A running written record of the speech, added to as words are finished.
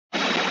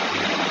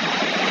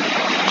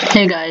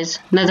Hey guys,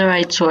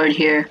 Netherite Sword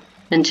here,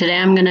 and today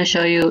I'm going to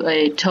show you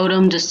a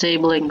totem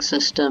disabling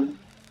system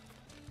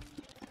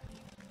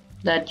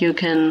that you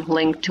can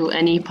link to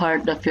any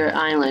part of your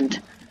island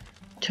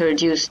to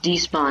reduce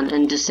despawn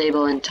and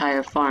disable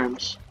entire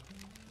farms.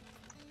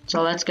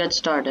 So let's get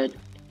started.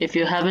 If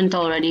you haven't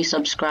already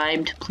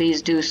subscribed,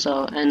 please do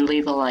so and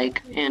leave a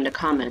like and a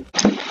comment.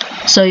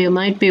 So you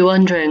might be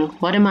wondering,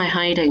 what am I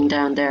hiding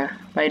down there,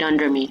 right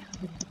under me,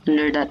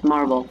 under that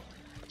marble?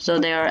 So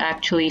they are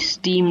actually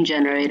steam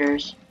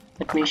generators.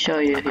 Let me show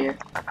you here.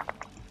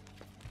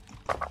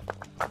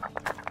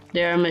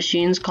 There are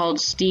machines called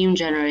steam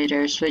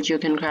generators which you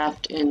can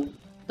craft in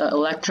the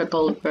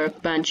electrical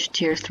workbench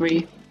tier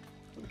 3.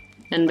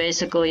 And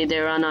basically they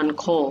run on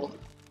coal.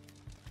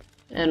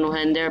 And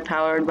when they're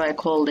powered by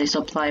coal, they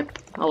supply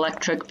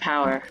electric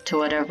power to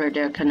whatever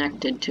they're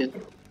connected to.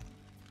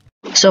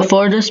 So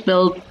for this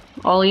build,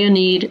 all you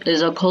need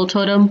is a coal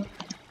totem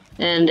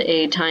and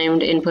a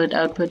timed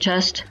input-output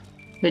chest,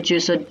 which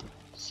you should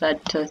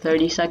set to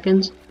 30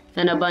 seconds,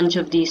 and a bunch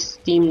of these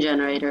steam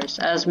generators,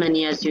 as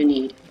many as you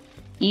need.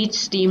 Each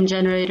steam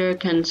generator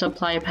can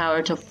supply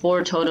power to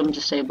 4 totem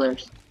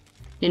disablers.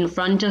 In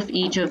front of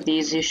each of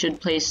these you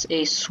should place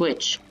a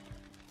switch,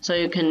 so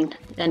you can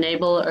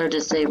enable or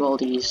disable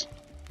these.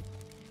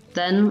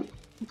 Then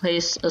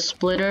place a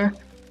splitter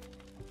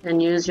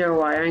and use your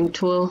wiring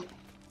tool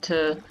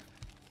to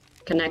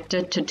connect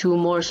it to 2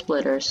 more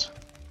splitters.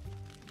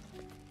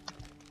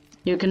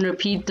 You can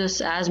repeat this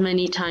as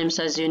many times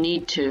as you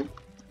need to,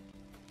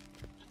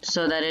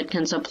 so that it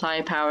can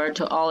supply power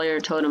to all your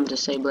totem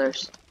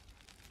disablers.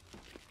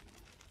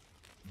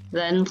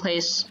 Then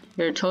place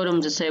your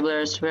totem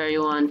disablers where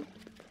you want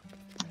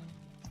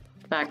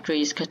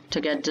factories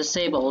to get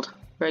disabled.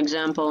 For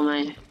example,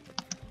 my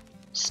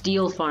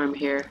steel farm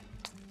here.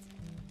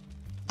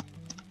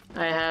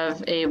 I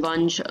have a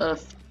bunch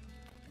of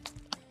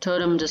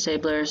totem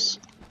disablers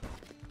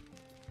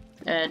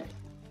at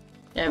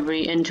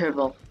every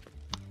interval,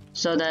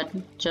 so that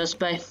just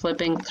by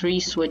flipping 3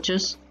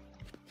 switches,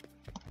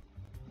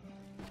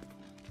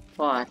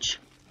 watch,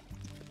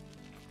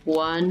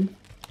 1,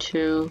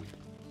 2,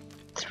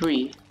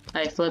 3.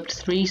 I flipped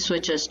 3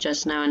 switches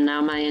just now, and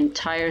now my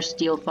entire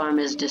steel farm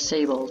is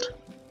disabled.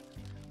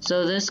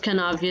 So this can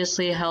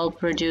obviously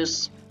help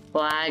reduce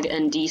lag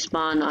and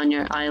despawn on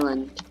your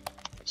island.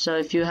 So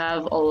if you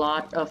have a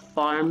lot of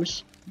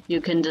farms, you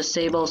can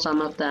disable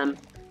some of them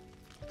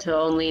to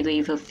only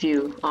leave a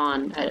few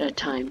on at a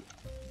time.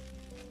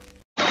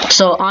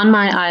 So on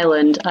my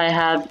island, I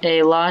have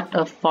a lot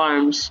of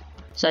farms,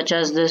 such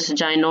as this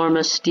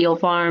ginormous steel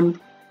farm,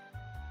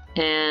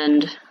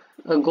 and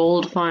a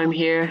gold farm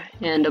here,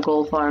 and a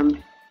gold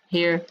farm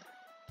here.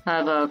 I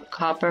have a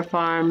copper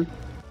farm,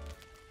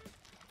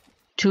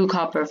 2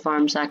 copper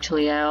farms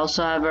actually. I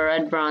also have a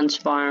red bronze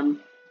farm.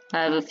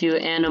 I have a few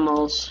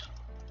animals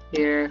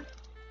here,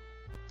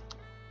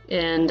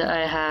 and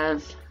I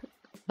have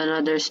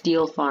another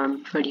steel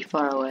farm pretty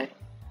far away,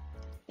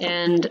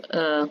 and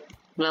a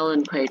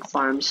melon crate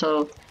farm.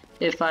 So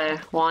if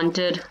I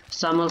wanted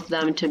some of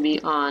them to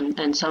be on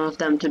and some of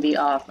them to be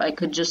off, I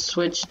could just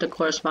switch the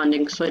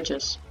corresponding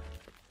switches.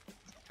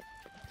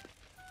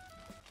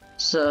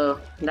 So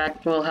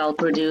that will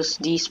help reduce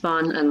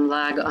despawn and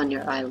lag on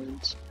your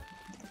islands.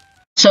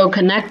 So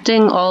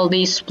connecting all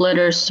these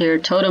splitters to your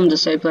totem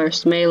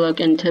disablers may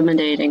look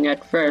intimidating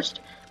at first,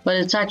 but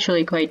it's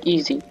actually quite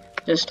easy.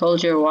 Just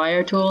hold your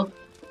wire tool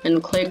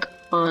and click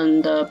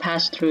on the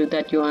pass-through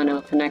that you want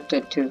to connect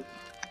it to.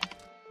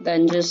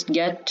 Then just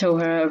get to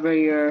wherever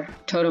your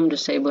totem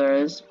disabler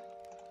is.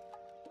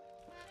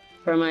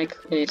 For my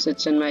case,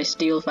 it's in my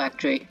steel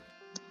factory.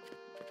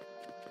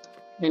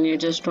 And you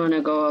just want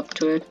to go up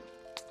to it.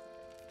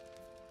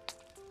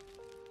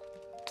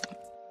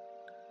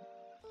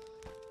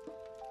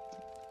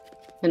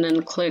 And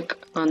then click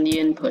on the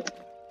input,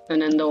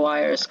 and then the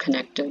wire is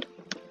connected.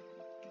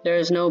 There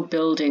is no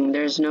building,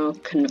 there's no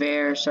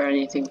conveyors or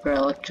anything for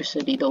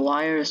electricity. The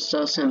wire is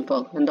so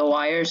simple, and the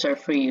wires are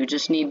free. You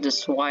just need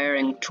this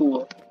wiring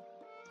tool.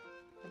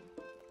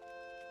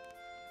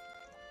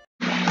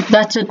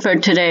 That's it for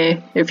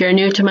today. If you're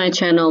new to my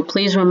channel,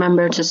 please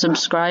remember to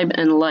subscribe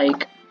and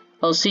like.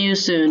 I'll see you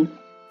soon.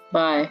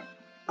 Bye.